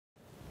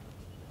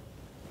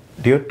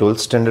Dear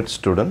 12th standard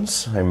students,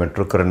 I am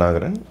Metro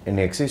Karnagaran. In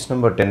exercise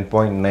number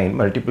 10.9,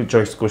 multiple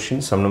choice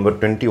question, sum number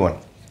 21.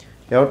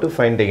 You have to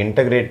find the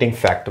integrating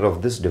factor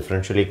of this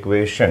differential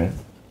equation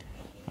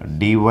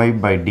dy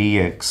by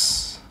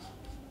dx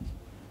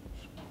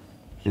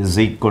is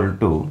equal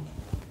to,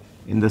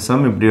 in the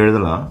sum இப்படி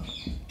எழுதலாம்,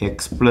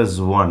 x plus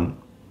 1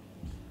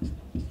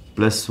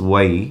 plus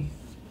y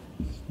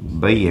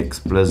by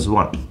x plus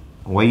 1.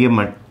 y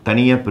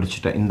தனியா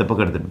பிரிச்சுட்டேன், இந்த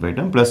பக்கம் எடுத்துட்டு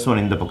போயிட்டேன், plus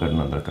 1 இந்த பக்கம்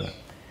எடுத்து வந்திருக்கிறேன்.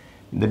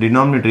 இந்த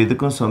denominator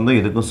இதுக்கும் சொந்தம்,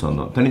 இதுக்கும்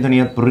சொந்தம்,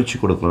 தனித்தனியா பிரிச்சு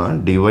கொடுக்கலாம்.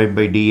 dy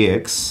by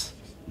dx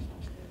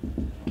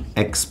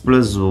x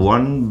plus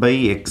 1 by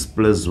x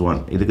plus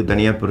 1 இதுக்கு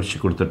தனியா பிரிச்சு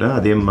கொடுத்துட்டேன்.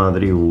 அதே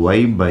மாதிரி y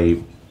by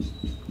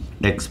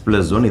x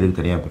plus 1 இதுக்கு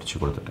தனியா பிரிச்சு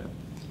கொடுத்துட்டேன்.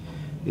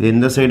 இது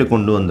இந்த சைடு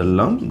கொண்டு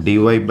வந்துடலாம். dy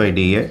by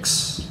dx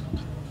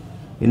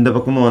இந்த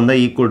பக்கமும் வந்தா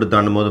ஈக்குவல் டு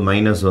தாண்டும் போது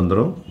மைனஸ்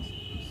வந்துடும்.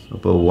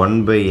 அப்போ 1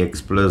 by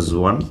x plus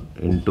 1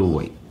 into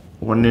y.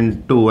 1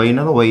 into y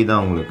னால y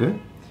தான் உங்களுக்கு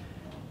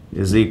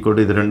is equal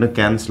to இது ரெண்டும்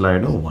கேன்சல்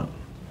ஆகிடும் 1.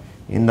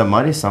 இந்த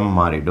மாதிரி சம்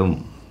மாறிடும்.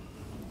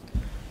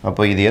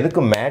 அப்போ இது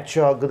எதுக்கு மேட்ச்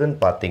ஆகுதுன்னு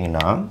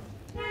பார்த்தீங்கன்னா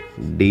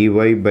dy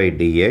by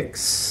dx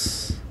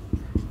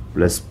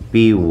plus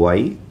py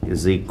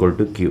is equal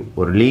to q.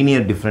 ஒரு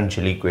லீனியர்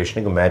டிஃபரன்ஷியல்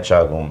ஈக்குவேஷனுக்கு மேட்ச்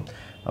ஆகும்.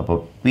 அப்போ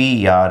p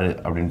யாரு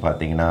அப்படின்னு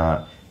பார்த்தீங்கன்னா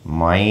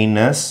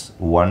minus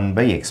 1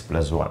 by x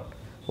plus 1.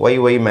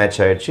 y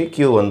match ஆகிடுச்சு,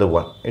 q வந்து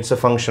 1. It's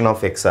a function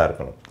of x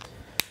இருக்கணும்.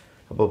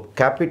 அப்போ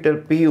கேபிட்டல்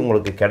P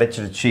உங்களுக்கு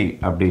கிடைச்சிருச்சு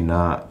அப்படின்னா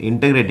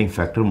இன்டகிரேட்டிங்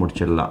ஃபேக்டர்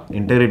முடிச்சிடலாம்.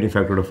 Integrating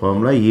ஃபேக்டரோட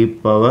formula e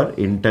power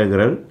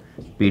integral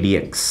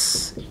pdx.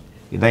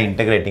 இதுதான்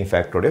integrating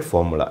ஃபேக்டரோட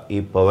formula, e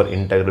power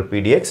integral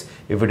pdx.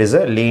 If it is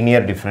a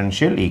linear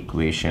differential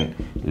equation,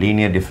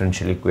 linear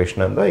differential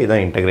equation இருந்தால்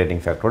இதுதான்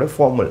integrating ஃபேக்டரோட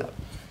formula.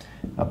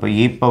 அப்போ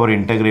e power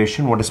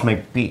integration, what is my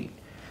p?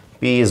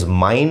 p is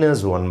minus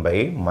 1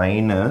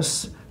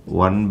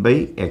 by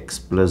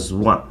x plus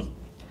 1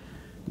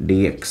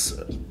 dx.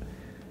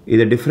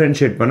 இதை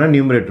differentiate பண்ணால்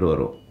numerator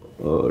வரும்.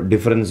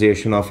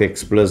 Differentiation of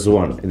X plus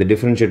 1. இதை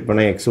differentiate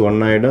பண்ணால் X 1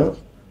 ஆகிடும்.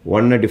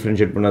 1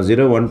 differentiate பண்ணால்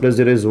 0, 1 +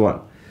 0 is 1.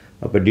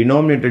 அப்போ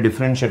டினாமினேட்டர்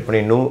டிஃபரன்ஷியேட்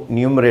பண்ணி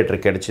numerator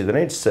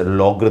கிடைச்சிதுன்னா it's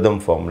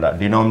logarithm formula.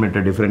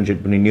 Denominator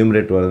differentiate பண்ணி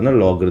நியூமரேட்டர் வருதுன்னா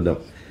லாக்ரிதம்.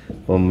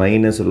 இப்போ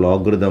minus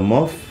logarithm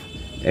of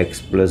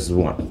X plus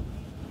 1.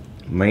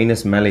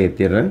 Minus மேலே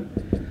ஏற்றிடுறேன்.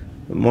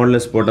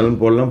 மாடுலஸ் போடலாம்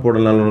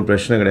ஒன்றும்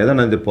பிரச்சனை கிடையாது.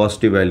 ஆனால் இது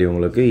பாசிட்டிவ் வேல்யூ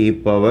உங்களுக்கு. e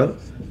power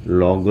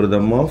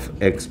logarithm of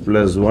x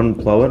plus 1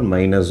 power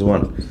minus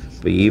 1.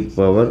 இப்போ e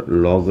power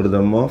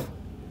logarithm of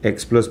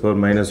x plus power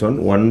minus 1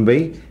 1 by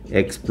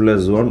x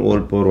plus 1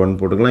 whole power 1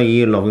 போட்டுக்கலாம். e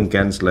login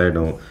cancel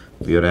ஆகிடும்.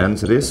 your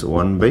answer is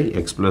 1 by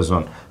x plus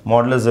 1.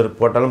 Modulus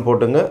போட்டாலும்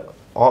போட்டுங்க.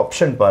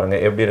 Option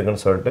பாருங்கள் எப்படி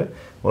இருக்குன்னு சொல்லிட்டு.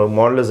 உங்களுக்கு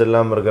மாடுலஸ்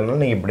இல்லாமல் இருக்குன்னா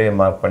நீங்கள் இப்படியே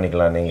மார்க்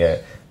பண்ணிக்கலாம். நீங்கள்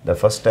the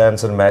first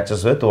answer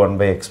matches with 1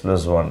 by x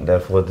plus 1.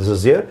 Therefore, this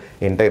is your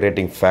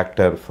integrating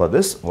factor for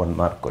this 1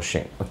 mark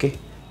question. Okay,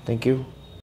 thank you.